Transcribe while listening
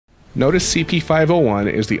Notice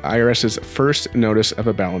CP501 is the IRS's first notice of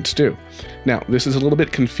a balance due. Now, this is a little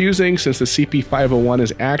bit confusing since the CP501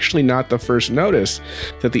 is actually not the first notice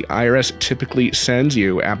that the IRS typically sends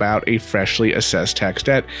you about a freshly assessed tax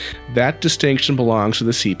debt. That distinction belongs to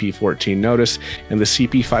the CP14 notice, and the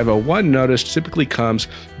CP501 notice typically comes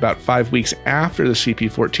about 5 weeks after the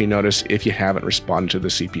CP14 notice if you haven't responded to the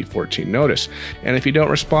CP14 notice. And if you don't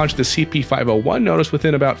respond to the CP501 notice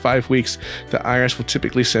within about 5 weeks, the IRS will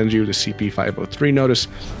typically send you the CP503 notice.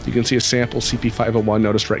 You can see a sample CP501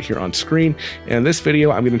 notice right here on screen. And in this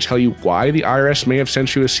video, I'm going to tell you why the IRS may have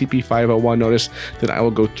sent you a CP501 notice. Then I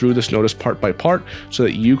will go through this notice part by part so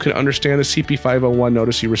that you can understand the CP501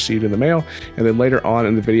 notice you received in the mail. And then later on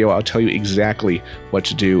in the video, I'll tell you exactly what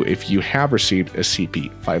to do if you have received a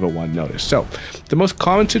CP501 notice. So the most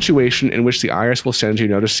common situation in which the IRS will send you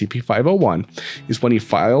notice CP501 is when you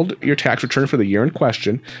filed your tax return for the year in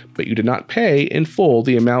question, but you did not pay in full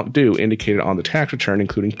the amount due indicated on the tax return,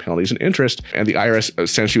 including penalties and interest, and the IRS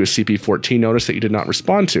sends you a CP14 notice that you did not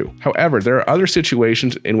respond to. However, there are other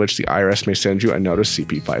situations in which the IRS may send you a notice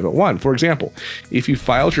CP501. For example, if you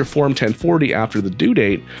filed your Form 1040 after the due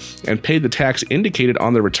date and paid the tax indicated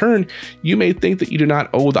on the return, you may think that you do not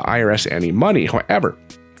owe the IRS any money. However,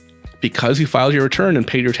 because you filed your return and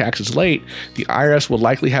paid your taxes late, the IRS will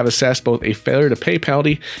likely have assessed both a failure to pay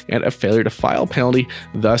penalty and a failure to file penalty,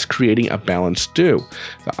 thus creating a balance due.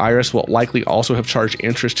 The IRS will likely also have charged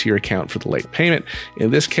interest to your account for the late payment. In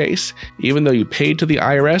this case, even though you paid to the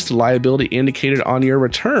IRS the liability indicated on your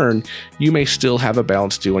return, you may still have a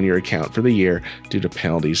balance due on your account for the year due to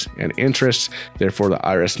penalties and interest. Therefore, the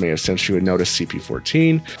IRS may have sent you a notice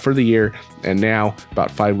CP14 for the year, and now, about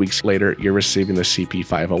 5 weeks later, you're receiving the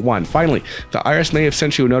CP501. Finally, the IRS may have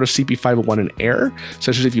sent you a notice CP501 in error,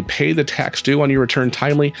 such as if you paid the tax due on your return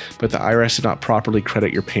timely, but the IRS did not properly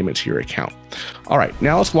credit your payment to your account. All right,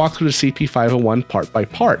 now let's walk through the CP501 part by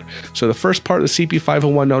part. So the first part of the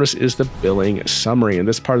CP501 notice is the billing summary. In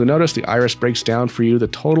this part of the notice, the IRS breaks down for you the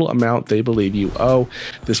total amount they believe you owe.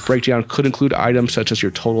 This breakdown could include items such as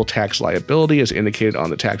your total tax liability as indicated on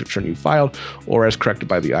the tax return you filed or as corrected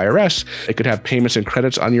by the IRS. It could have payments and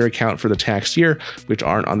credits on your account for the tax year, which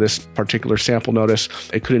aren't on this particular sample notice.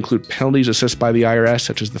 It could include penalties assessed by the IRS,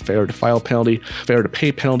 such as the failure to file penalty, failure to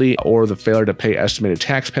pay penalty, or the failure to pay estimated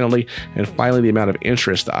tax penalty. And finally, the amount of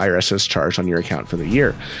interest the IRS has charged on your account for the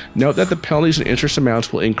year. Note that the penalties and interest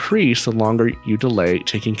amounts will increase the longer you delay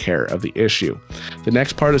taking care of the issue. The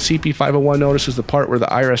next part of the CP501 notice is the part where the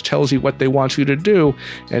IRS tells you what they want you to do,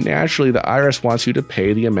 and naturally the IRS wants you to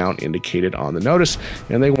pay the amount indicated on the notice,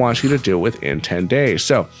 and they want you to do it within 10 days.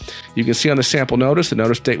 So you can see on the sample notice, the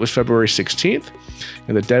notice date was February 16th,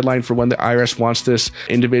 and the deadline for when the IRS wants this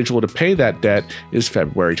individual to pay that debt is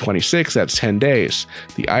February 26th. That's 10 days.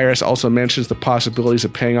 The IRS also mentions the possibilities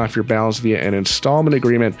of paying off your balance via an installment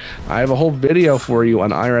agreement. I have a whole video for you on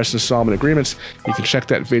IRS installment agreements. You can check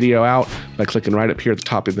that video out by clicking right up here at the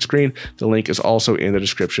top of the screen. The link is also in the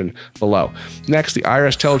description below. Next, the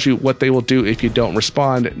IRS tells you what they will do if you don't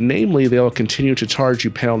respond. Namely, they will continue to charge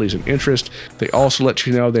you penalties and interest. They also let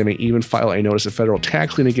you know they may even file a notice of federal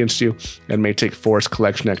tax lien against you and may take forced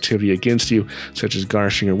collection activity against you, such as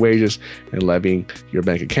garnishing your wages and levying your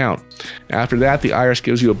bank account. After that, the IRS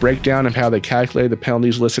gives you a breakdown of how they calculate the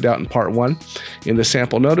penalties listed out in Part 1. In the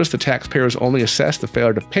sample notice, the taxpayer is only assessed the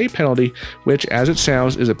failure to pay penalty, which, as it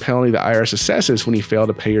sounds, is a penalty the IRS assesses when you fail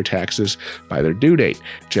to pay your taxes by their due date,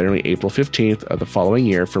 generally April 15th of the following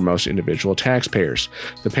year for most individual taxpayers.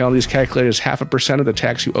 The penalty is calculated as 0.5% of the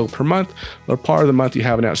tax you owe per month, or part of the month you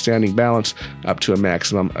have an outstanding balance, up to a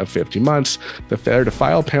maximum of 50 months. The failure to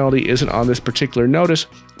file penalty isn't on this particular notice,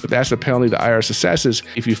 but that's the penalty the IRS assesses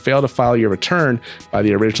if you fail to file your return by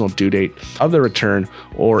the original due date of the return,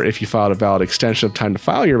 or if you filed a valid extension of time to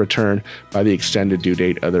file your return by the extended due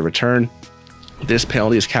date of the return. This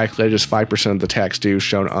penalty is calculated as 5% of the tax due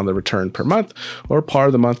shown on the return per month, or part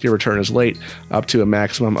of the month your return is late, up to a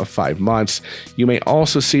maximum of 5 months. You may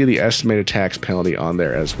also see the estimated tax penalty on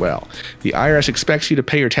there as well. The IRS expects you to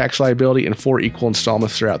pay your tax liability in 4 equal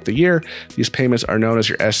installments throughout the year. These payments are known as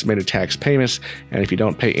your estimated tax payments, and if you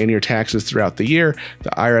don't pay any your taxes throughout the year, the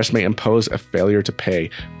IRS may impose a failure to pay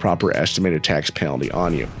proper estimated tax penalty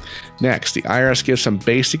on you. Next, the IRS gives some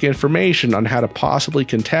basic information on how to possibly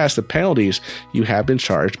contest the penalties you have been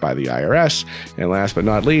charged by the IRS. And last but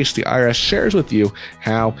not least, the IRS shares with you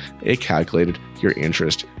how it calculated your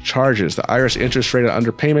interest charges. The IRS interest rate on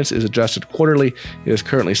underpayments is adjusted quarterly. It is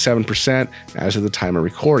currently 7% as of the time of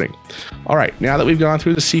recording. All right, now that we've gone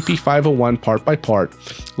through the CP501 part by part,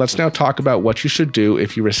 let's now talk about what you should do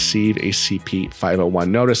if you receive a CP501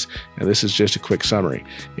 notice. And this is just a quick summary.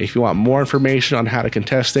 If you want more information on how to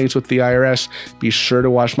contest things with the IRS, be sure to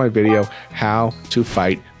watch my video, How to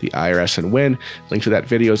Fight the IRS and Win. Link to that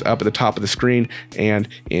video is up at the top of the screen and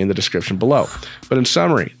in the description below. But in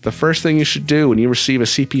summary, the first thing you should do when you receive a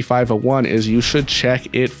CP501 is you should check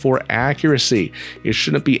it for accuracy. It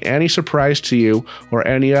shouldn't be any surprise to you or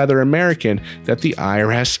any other American that the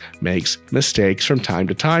IRS makes mistakes from time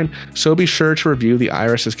to time, so be sure to review the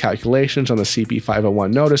IRS's calculations on the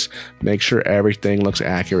CP501 notice. Make sure everything looks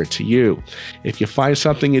accurate to you. If you find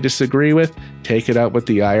something you disagree with, take it up with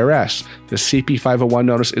the IRS. The CP501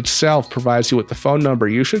 notice itself provides you with the phone number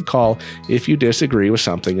you should call if you disagree with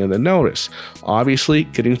something in the notice. Obviously,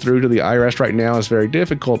 getting through to the IRS right now is very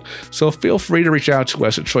difficult, so feel free to reach out to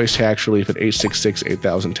us at Choice Tax Relief at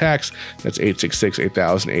 866-8000-TAX. That's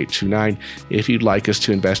 866-8000-829. If you'd like us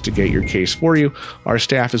to investigate your case for you, our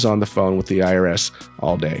staff is on the phone with the IRS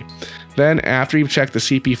all day. Then, after you've checked the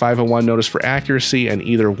CP501 notice for accuracy and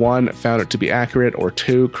either 1, found it to be accurate, or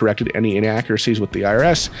 2, corrected any inaccuracies with the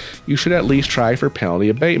IRS, you should at least try for penalty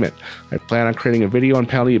abatement. I plan on creating a video on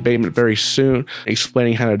penalty abatement very soon,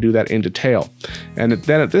 explaining how to do that in detail. And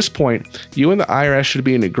then at this point, you and the IRS should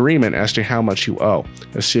be in agreement as to how much you owe,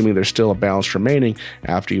 assuming there's still a balance remaining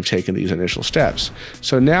after you've taken these initial steps.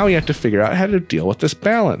 So now you have to figure out how to deal with this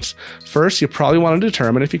balance. First, you probably want to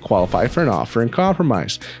determine if you qualify for an offer in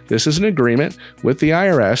compromise. This is an agreement with the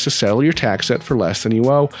IRS to settle your tax debt for less than you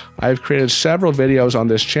owe. I've created several videos on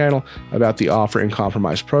this channel about the offer in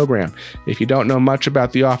compromise program. If you don't know much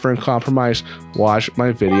about the offer in compromise, watch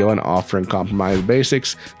my video on offer in compromise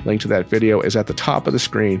basics. Link to that video is at the top of the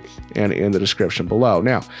screen and in the description below.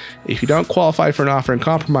 Now, if you don't qualify for an offer in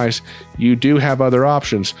compromise, you do have other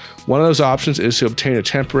options. One of those options is to obtain a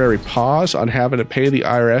temporary pause on having to pay the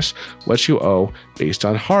IRS what you owe based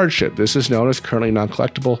on hardship. This is known as currently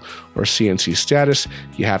non-collectible or CNC status.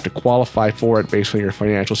 You have to qualify for it based on your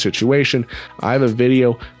financial situation. I have a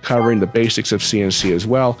video covering the basics of CNC as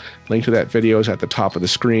well. Link to that video is at the top of the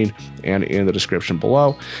screen and in the description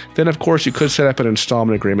below. Then, of course, you could set up an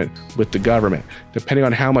installment agreement with the government. Depending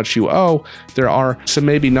on how much you owe, there are some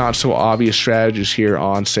maybe not so obvious strategies here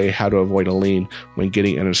on, say, how to avoid a lien when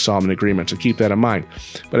getting an installment agreement, so keep that in mind.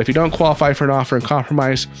 But if you don't qualify for an offer in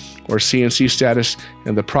compromise or CNC status,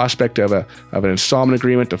 and the prospect of an installment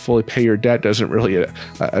agreement to fully pay your debt doesn't really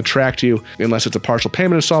attract you, unless it's a partial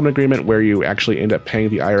payment installment agreement where you actually end up paying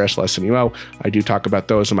the IRS less than you owe. I do talk about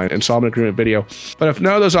those in my installment agreement video. But if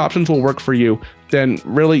none of those options will work for you, then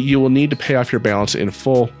really you will need to pay off your balance in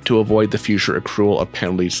full to avoid the future accrual of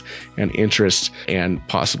penalties and interest and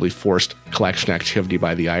possibly forced collection activity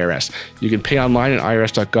by the IRS. You can pay online at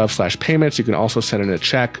irs.gov/payments. You can also send in a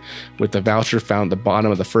check with the voucher found at the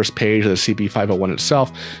bottom of the first page of the CP501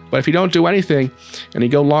 itself. But if you don't do anything and you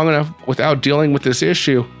go long enough without dealing with this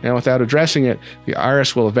issue and without addressing it, the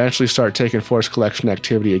IRS will eventually start taking forced collection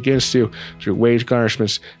activity against you through wage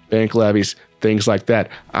garnishments, bank levies, things like that.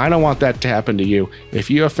 I don't want that to happen to you.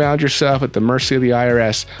 If you have found yourself at the mercy of the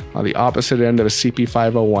IRS on the opposite end of a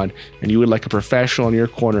CP501 and you would like a professional in your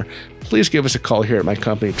corner, please give us a call here at my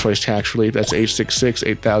company, Choice Tax Relief. That's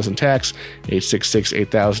 866-8000-TAX,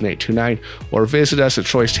 866-8000-829, or visit us at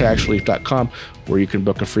choicetaxrelief.com where you can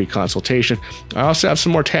book a free consultation. I also have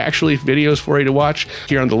some more tax relief videos for you to watch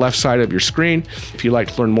here on the left side of your screen if you'd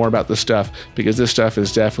like to learn more about this stuff, because this stuff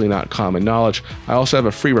is definitely not common knowledge. I also have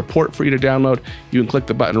a free report for you to download. You can click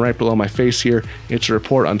the button right below my face here. It's a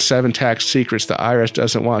report on 7 tax secrets the IRS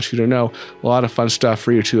doesn't want you to know. A lot of fun stuff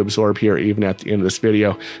for you to absorb here even at the end of this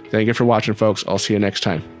video. Thank you for watching, folks. I'll see you next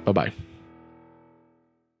time. Bye-bye.